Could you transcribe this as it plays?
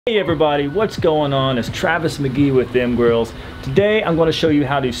Hey everybody, what's going on? It's Travis Magee with M Grills. Today I'm going to show you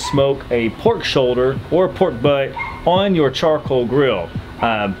how to smoke a pork shoulder or pork butt on your charcoal grill.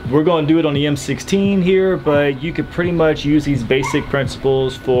 We're going to do it on the M16 here, but you could pretty much use these basic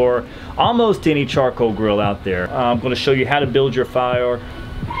principles for almost any charcoal grill out there. I'm going to show you how to build your fire.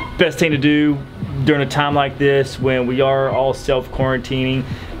 Best thing to do during a time like this when we are all self-quarantining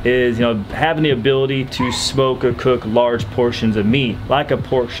is, having the ability to smoke or cook large portions of meat like a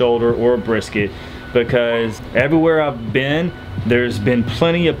pork shoulder or a brisket, because everywhere I've been there's been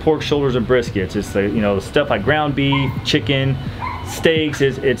plenty of pork shoulders and briskets. It's the stuff like ground beef, chicken, steaks,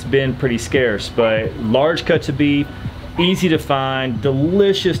 it's been pretty scarce, but large cuts of beef, easy to find,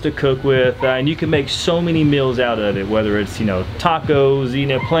 delicious to cook with, and you can make so many meals out of it, whether it's tacos,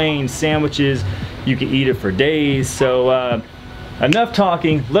 eating it plain, sandwiches. You can eat it for days. So enough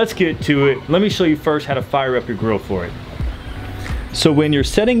talking, let's get to it. Let me show you first how to fire up your grill for it. So when you're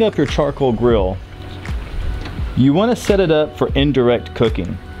setting up your charcoal grill, you want to set it up for indirect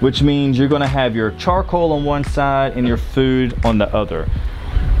cooking, which means you're going to have your charcoal on one side and your food on the other.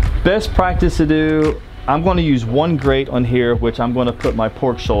 Best practice to do, I'm going to use one grate on here, which I'm going to put my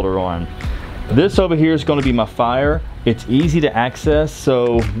pork shoulder on. This over here is going to be my fire. It's easy to access,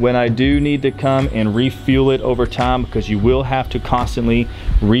 so when I do need to come and refuel it over time, because you will have to constantly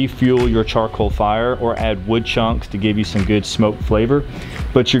refuel your charcoal fire or add wood chunks to give you some good smoke flavor,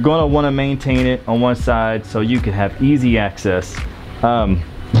 but you're going to want to maintain it on one side so you can have easy access.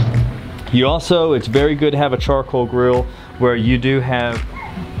 It's very good to have a charcoal grill where you do have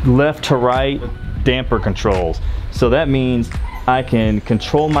left to right damper controls. So that means I can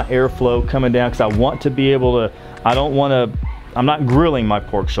control my airflow coming down, because I want to be able to, I'm not grilling my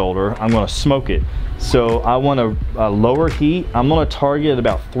pork shoulder, I'm going to smoke it. So I want a lower heat. I'm going to target at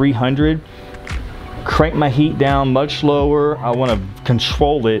about 300. Crank my heat down much lower. I want to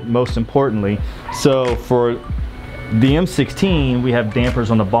control it, most importantly. So for the M16, we have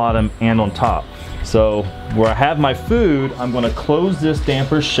dampers on the bottom and on top. So where I have my food, I'm going to close this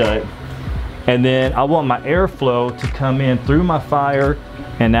damper shut, and then I want my airflow to come in through my fire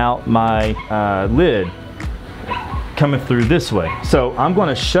and out my lid, coming through this way. So I'm going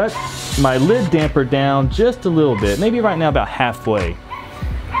to shut my lid damper down just a little bit, maybe right now about halfway.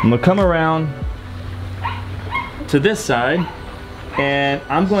 I'm going to come around to this side and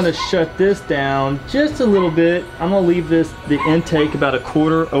I'm going to shut this down just a little bit. I'm going to leave the intake about a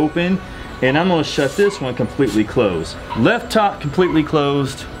quarter open, and I'm going to shut this one completely closed. Left top completely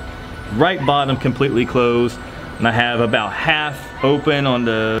closed, right bottom completely closed, and I have about half open on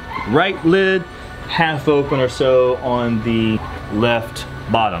the right lid, half open or so on the left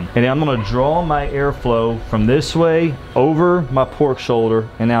bottom. And I'm going to draw my airflow from this way over my pork shoulder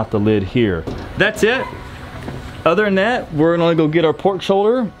and out the lid here. That's it. Other than that, we're going to go get our pork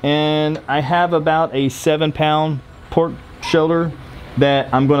shoulder, and I have about a 7-pound pork shoulder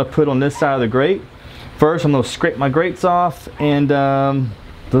that I'm going to put on this side of the grate. First, I'm going to scrape my grates off, and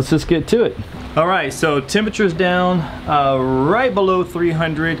let's just get to it. All right, so temperature's down right below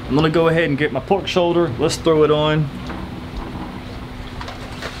 300. I'm gonna go ahead and get my pork shoulder. Let's throw it on.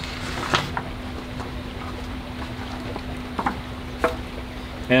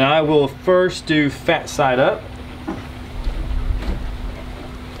 And I will first do fat side up.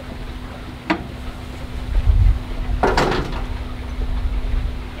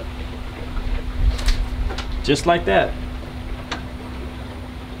 Just like that.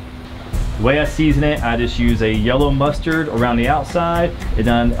 The way I season it, I just use a yellow mustard around the outside, and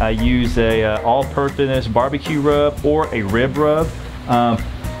then I use a all-purpose barbecue rub or a rib rub,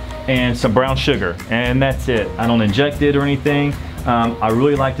 and some brown sugar, and that's it. I don't inject it or anything. I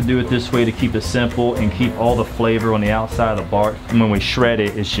really like to do it this way to keep it simple and keep all the flavor on the outside of the bark. And when we shred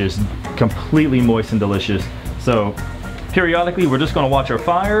it, it's just completely moist and delicious. So periodically, we're just going to watch our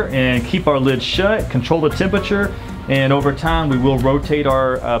fire and keep our lid shut, control the temperature, and over time we will rotate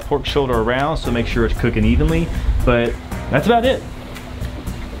our pork shoulder around, so make sure it's cooking evenly. But that's about it.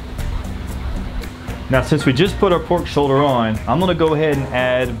 Now, since we just put our pork shoulder on, I'm going to go ahead and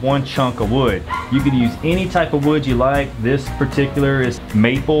add one chunk of wood. You can use any type of wood you like. This particular is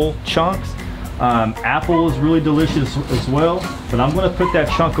maple chunks. Apple is really delicious as well, but I'm going to put that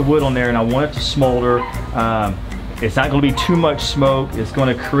chunk of wood on there, and I want it to smolder. It's not going to be too much smoke. It's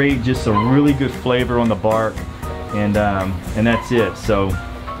going to create just a really good flavor on the bark, and that's it. So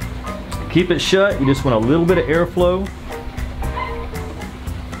keep it shut. You just want a little bit of airflow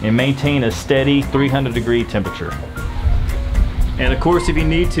and maintain a steady 300-degree temperature. And of course, if you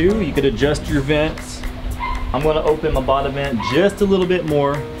need to, you could adjust your vents. I'm going to open my bottom vent just a little bit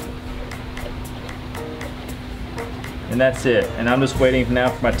more, and that's it. And I'm just waiting now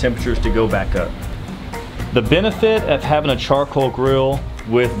for my temperatures to go back up. The benefit of having a charcoal grill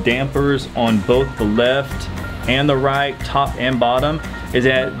with dampers on both the left and the right, top and bottom, is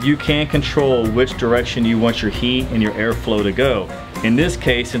that you can control which direction you want your heat and your airflow to go. In this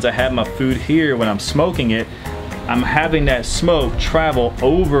case, since I have my food here when I'm smoking it, I'm having that smoke travel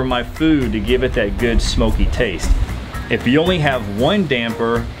over my food to give it that good smoky taste. If you only have one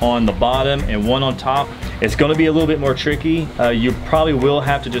damper on the bottom and one on top, it's gonna be a little bit more tricky. You probably will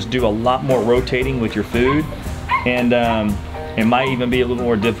have to just do a lot more rotating with your food, and it might even be a little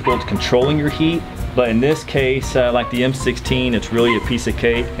more difficult controlling your heat. But in this case, like the M16, it's really a piece of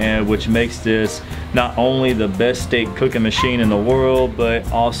cake, and which makes this not only the best steak cooking machine in the world, but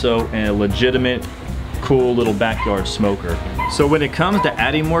also a legitimate, cool little backyard smoker. So when it comes to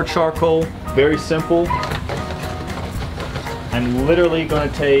adding more charcoal, very simple. I'm literally gonna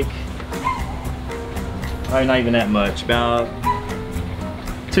take, probably not even that much, about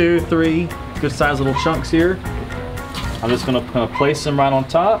 2, 3 good sized little chunks here. I'm just gonna place them right on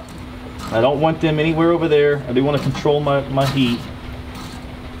top. I don't want them anywhere over there. I do want to control my heat.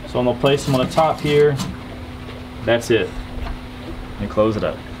 So I'm gonna place them on the top here. That's it. And close it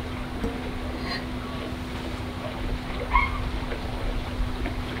up.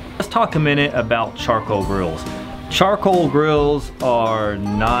 Let's talk a minute about charcoal grills. Charcoal grills are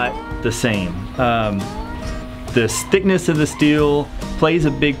not the same. The thickness of the steel plays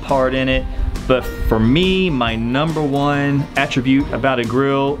a big part in it. But for me, my #1 attribute about a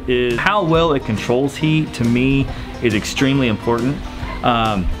grill is how well it controls heat. To me, is extremely important.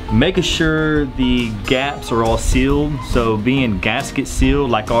 Making sure the gaps are all sealed. So being gasket sealed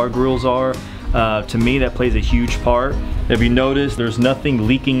like our grills are, to me that plays a huge part. If you notice, there's nothing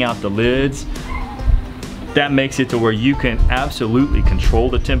leaking out the lids. That makes it to where you can absolutely control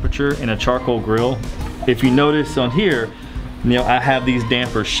the temperature in a charcoal grill. If you notice on here, you know, I have these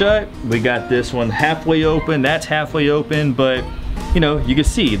dampers shut. We got this one halfway open, that's halfway open, but you know, you can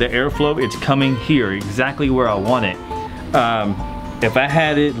see the airflow, it's coming here, exactly where I want it. If I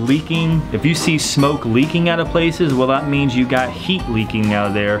had it leaking, if you see smoke leaking out of places, well, that means you got heat leaking out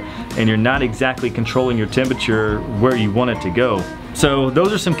of there and you're not exactly controlling your temperature where you want it to go. So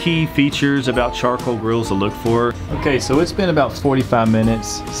those are some key features about charcoal grills to look for. Okay, so it's been about 45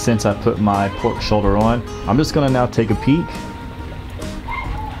 minutes since I put my pork shoulder on. I'm just gonna now take a peek.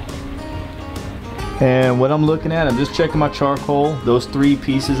 And what I'm looking at, I'm just checking my charcoal. Those 3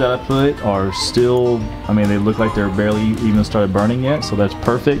 pieces that I put are still, I mean, they look like they're barely even started burning yet, so that's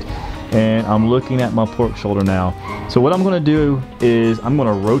perfect. And I'm looking at my pork shoulder now. So what I'm gonna do is I'm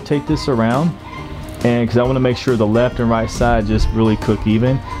gonna rotate this around, and because I want to make sure the left and right side just really cook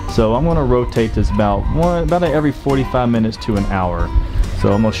even. So I'm gonna rotate this about every 45 minutes to an hour.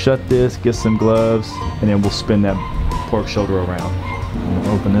 So I'm gonna shut this, get some gloves, and then we'll spin that pork shoulder around. I'm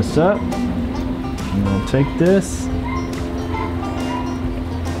gonna open this up. I'm gonna take this, spin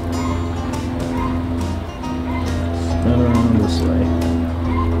around this way.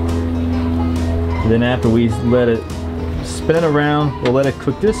 Then after we let it spin around, we'll let it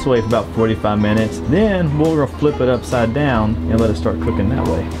cook this way for about 45 minutes. Then we'll flip it upside down and let it start cooking that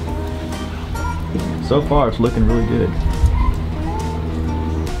way. So far it's looking really good.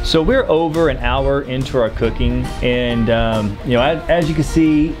 So we're over an hour into our cooking, and you know, as you can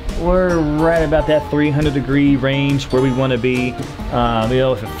see, we're right about that 300-degree range where we want to be. You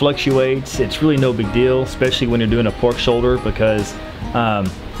know, if it fluctuates, it's really no big deal, especially when you're doing a pork shoulder, because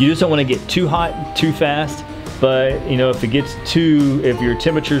you just don't want to get too hot too fast. But you know, if your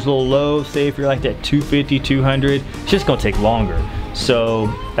temperature's a little low, say if you're like that 250, 200, it's just gonna take longer. So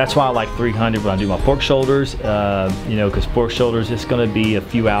that's why I like 300 when I do my pork shoulders, you know, because pork shoulders is gonna be a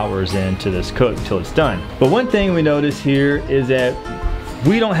few hours into this cook until it's done. But one thing we notice here is that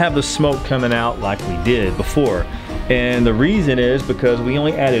we don't have the smoke coming out like we did before. And the reason is because we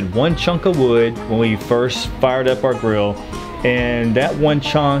only added 1 chunk of wood when we first fired up our grill. And that 1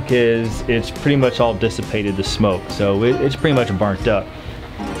 chunk it's pretty much all dissipated the smoke. So it's pretty much burnt up.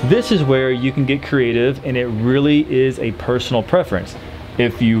 This is where you can get creative, and it really is a personal preference.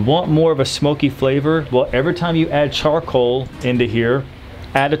 If you want more of a smoky flavor, well, every time you add charcoal into here,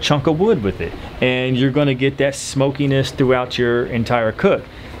 add a chunk of wood with it, and you're gonna get that smokiness throughout your entire cook.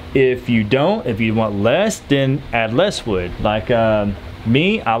 If you don't, if you want less, then add less wood. Like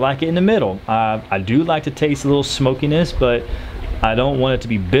me, I like it in the middle. I do like to taste a little smokiness, but I don't want it to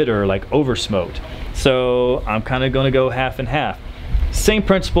be bitter, like over smoked. So I'm kind of gonna go half and half. Same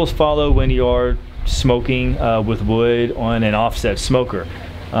principles follow when you are smoking with wood on an offset smoker.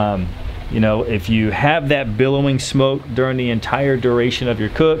 You know, if you have that billowing smoke during the entire duration of your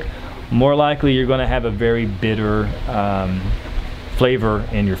cook, more likely you're going to have a very bitter flavor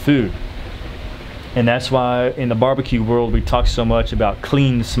in your food. And that's why in the barbecue world we talk so much about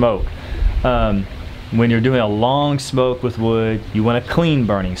clean smoke. When you're doing a long smoke with wood, you want a clean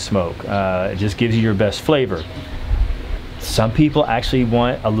burning smoke. It just gives you your best flavor. Some people actually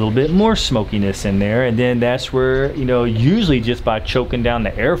want a little bit more smokiness in there, and then that's where, you know, usually just by choking down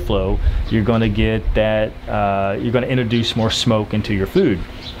the airflow, you're going to get that, you're going to introduce more smoke into your food.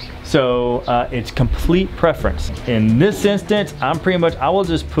 So it's complete preference. In this instance, I will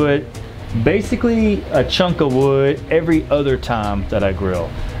just put basically a chunk of wood every other time that I grill.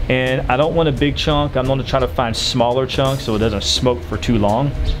 And I don't want a big chunk. I'm going to try to find smaller chunks so it doesn't smoke for too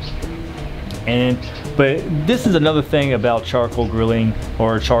long. But this is another thing about charcoal grilling,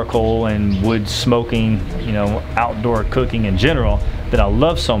 or charcoal and wood smoking, you know, outdoor cooking in general, that I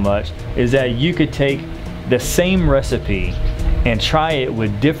love so much, is that you could take the same recipe and try it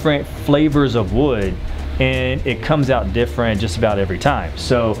with different flavors of wood, and it comes out different just about every time.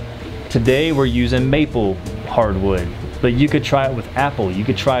 So today we're using maple hardwood, but you could try it with apple, you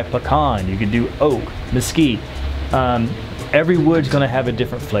could try pecan, you could do oak, mesquite. Every wood's gonna have a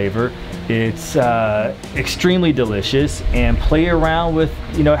different flavor. It's extremely delicious, and play around with,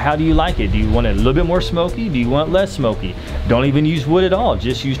 you know, how do you like it? Do you want it a little bit more smoky? Do you want it less smoky? Don't even use wood at all,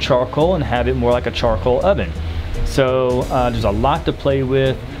 just use charcoal and have it more like a charcoal oven. So there's a lot to play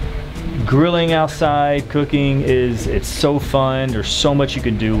with. Grilling outside, cooking it's so fun. There's so much you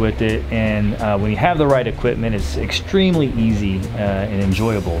can do with it, and when you have the right equipment, it's extremely easy and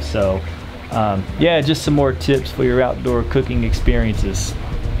enjoyable. So yeah, just some more tips for your outdoor cooking experiences.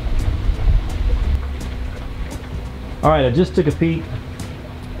 All right, I just took a peek,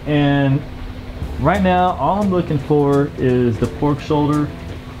 and right now all I'm looking for is the pork shoulder.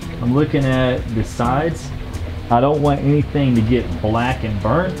 I'm looking at the sides. I don't want anything to get black and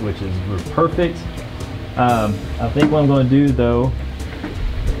burnt, which is perfect. I think what I'm going to do though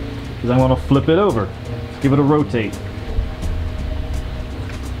is I'm going to flip it over. Let's give it a rotate.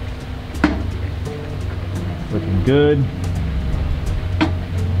 Looking good.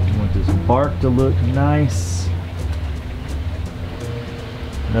 I want this bark to look nice.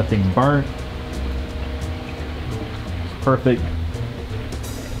 Nothing burnt. It's perfect.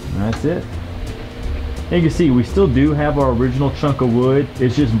 And that's it. You can see we still do have our original chunk of wood.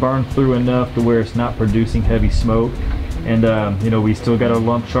 It's just burned through enough to where it's not producing heavy smoke. And you know, we still got our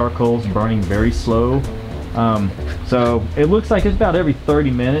lump charcoals burning very slow. So it looks like it's about every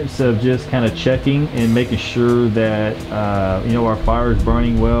 30 minutes of just kind of checking and making sure that you know, our fire is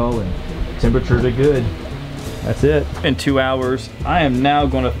burning well and temperatures are good. That's it. In 2 hours, I am now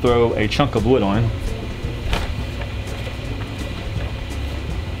going to throw a chunk of wood on.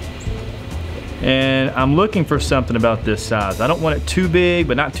 And I'm looking for something about this size. I don't want it too big,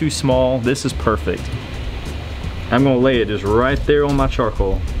 but not too small. This is perfect. I'm going to lay it just right there on my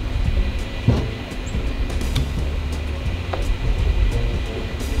charcoal.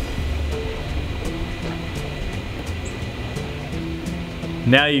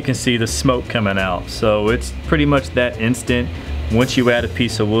 Now you can see the smoke coming out. So it's pretty much that instant. Once you add a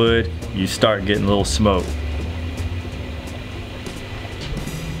piece of wood, you start getting a little smoke.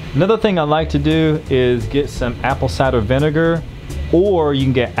 Another thing I like to do is get some apple cider vinegar, or you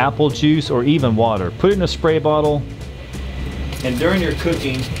can get apple juice or even water. Put it in a spray bottle, and during your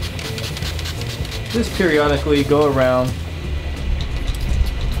cooking, just periodically go around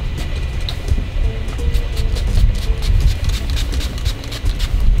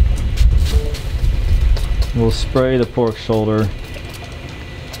we'll spray the pork shoulder.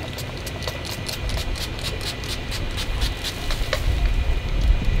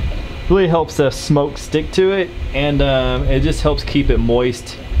 Really helps the smoke stick to it, and it just helps keep it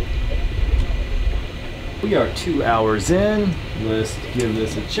moist. We are 2 hours in. Let's give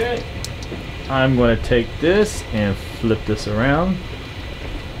this a check. I'm going to take this and flip this around.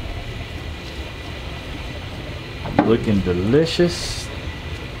 Looking delicious.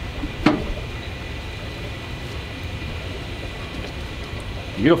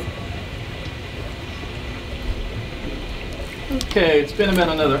 Beautiful. Okay, it's been about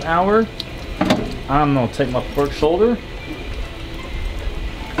another hour. I'm gonna take my pork shoulder.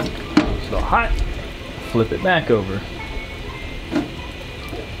 It's a little hot. Flip it back over.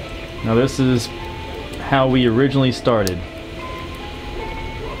 Now this is how we originally started.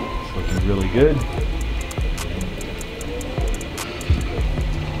 It's looking really good.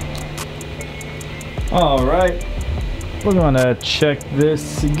 All right. We're gonna check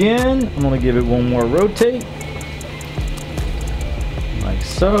this again. I'm gonna give it one more rotate. Like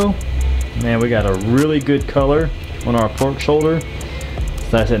so. Man, we got a really good color on our pork shoulder.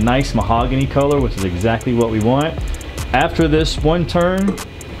 So that's a nice mahogany color, which is exactly what we want. After this one turn,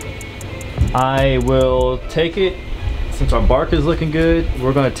 I will take it, since our bark is looking good,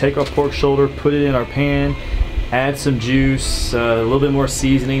 we're gonna take our pork shoulder, put it in our pan, add some juice, a little bit more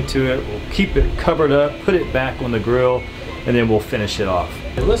seasoning to it. We'll keep it covered up, put it back on the grill, and then we'll finish it off.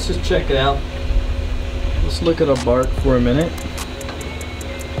 Okay, let's just check it out. Let's look at our bark for a minute.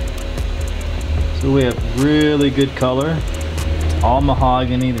 So we have really good color. It's all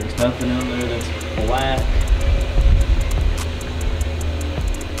mahogany, there's nothing on there that's black.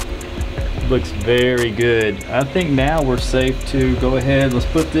 Looks very good. I think now we're safe to go ahead. Let's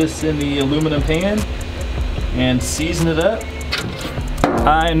put this in the aluminum pan and season it up.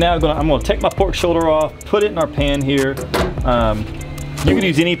 I'm gonna take my pork shoulder off, put it in our pan here. You can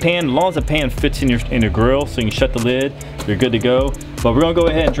use any pan, as long as the pan fits in your grill, so you can shut the lid, you're good to go. But we're gonna go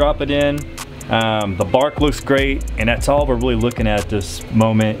ahead and drop it in. The bark looks great, and that's all we're really looking at this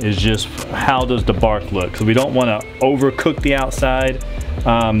moment, is just how does the bark look. So we don't wanna overcook the outside.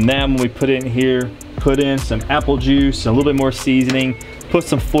 Now when we put it in here, put in some apple juice, a little bit more seasoning, put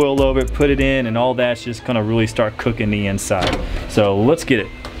some foil over it, put it in, and all that's just gonna really start cooking the inside. So let's get it.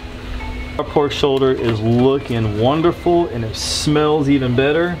 Our pork shoulder is looking wonderful, and it smells even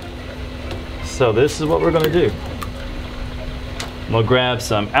better. So this is what we're gonna do. We'll grab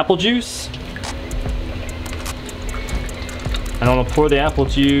some apple juice, and I'm gonna pour the apple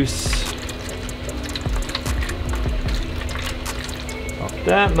juice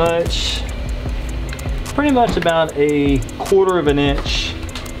that much, pretty much about a 1/4 of an inch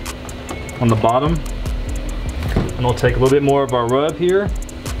on the bottom. And we'll take a little bit more of our rub here,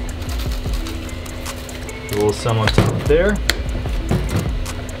 a little some on top there,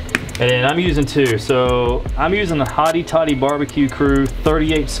 and then I'm using two. So I'm using the Hottie Toddy Barbecue Crew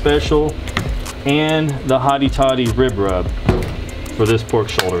 38 Special and the Hottie Toddy Rib Rub for this pork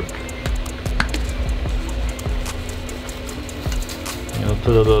shoulder.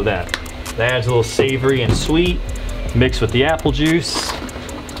 Put a little of that. That adds a little savory and sweet, mixed with the apple juice.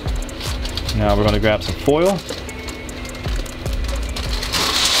 Now we're going to grab some foil.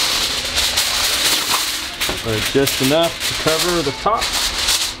 But just enough to cover the top.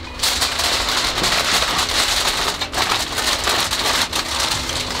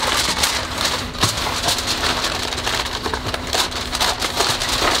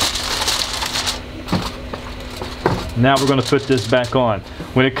 Now we're going to put this back on.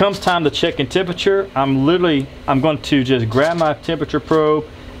 When it comes time to checking temperature, I'm going to just grab my temperature probe,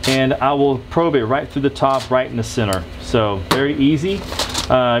 and I will probe it right through the top, right in the center. So very easy.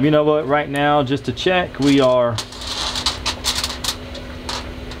 You know what, right now, just to check, we are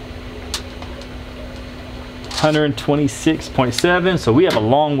 126.7, so we have a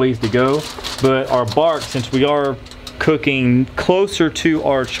long ways to go. But our bark, since we are cooking closer to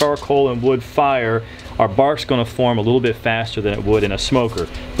our charcoal and wood fire, our bark's going to form a little bit faster than it would in a smoker.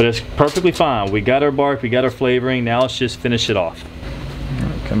 But it's perfectly fine. We got our bark, we got our flavoring, now let's just finish it off. All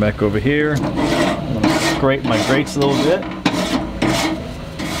right, come back over here. I'm going to scrape my grates a little bit.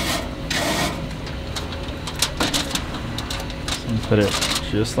 And put it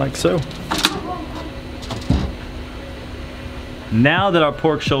just like so. Now that our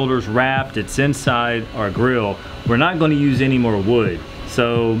pork shoulder's wrapped, it's inside our grill, we're not going to use any more wood.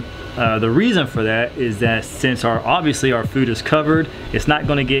 So the reason for that is that since obviously our food is covered, it's not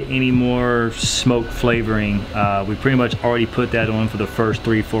going to get any more smoke flavoring. We pretty much already put that on for the first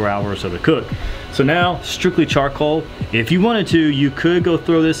 3-4 hours of the cook. So now strictly charcoal. If you wanted to, you could go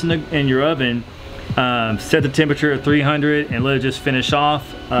throw this in your oven, set the temperature at 300 and let it just finish off.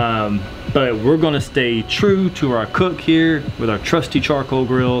 But we're going to stay true to our cook here with our trusty charcoal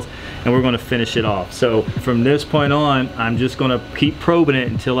grills, and we're going to finish it off. So from this point on, I'm just going to keep probing it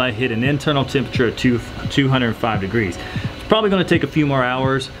until I hit an internal temperature of 205 degrees. It's probably going to take a few more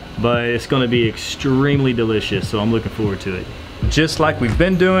hours, but it's going to be extremely delicious, so I'm looking forward to it. Just like we've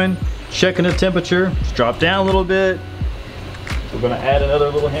been doing, checking the temperature, just drop down a little bit. We're going to add another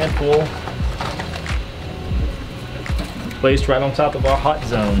little handful, placed right on top of our hot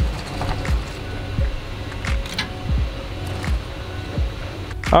zone.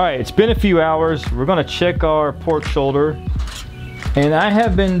 All right, it's been a few hours. We're gonna check our pork shoulder, and I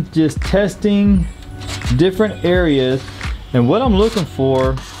have been just testing different areas, and what I'm looking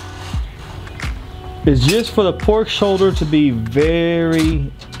for is just for the pork shoulder to be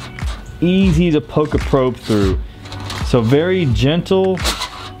very easy to poke a probe through. So very gentle,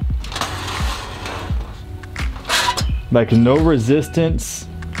 like no resistance,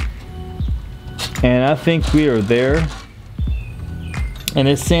 and I think we are there. And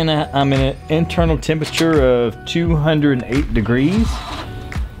it's saying that I'm in an internal temperature of 208 degrees.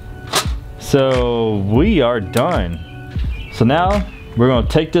 So we are done. So now we're gonna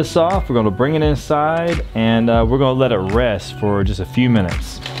take this off, we're gonna bring it inside, and we're gonna let it rest for just a few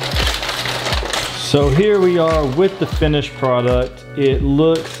minutes. So here we are with the finished product. It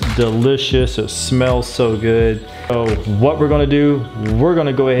looks delicious, it smells so good. So what we're gonna do, we're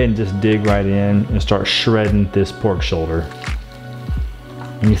gonna go ahead and just dig right in and start shredding this pork shoulder.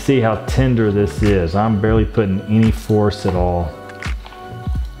 And you see how tender this is. I'm barely putting any force at all.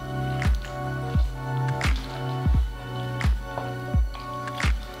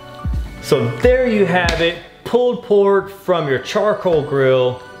 So there you have it, pulled pork from your charcoal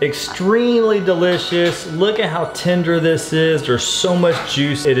grill. Extremely delicious. Look at how tender this is. There's so much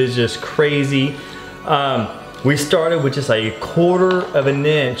juice, it is just crazy. We started with just a 1/4 of an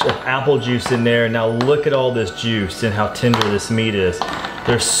inch of apple juice in there. Now look at all this juice and how tender this meat is.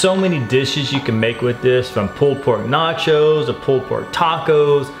 There's so many dishes you can make with this, from pulled pork nachos to pulled pork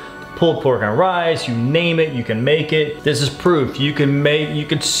tacos, pulled pork and rice, you name it, you can make it. This is proof you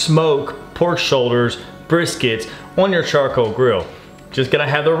can smoke pork shoulders, briskets on your charcoal grill. Just gotta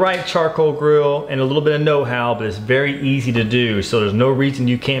have the right charcoal grill and a little bit of know-how, but it's very easy to do. So there's no reason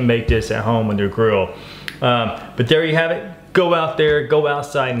you can't make this at home with your grill. But there you have it. Go out there, go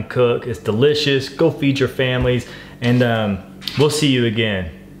outside and cook. It's delicious. Go feed your families, and we'll see you again.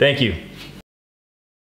 Thank you.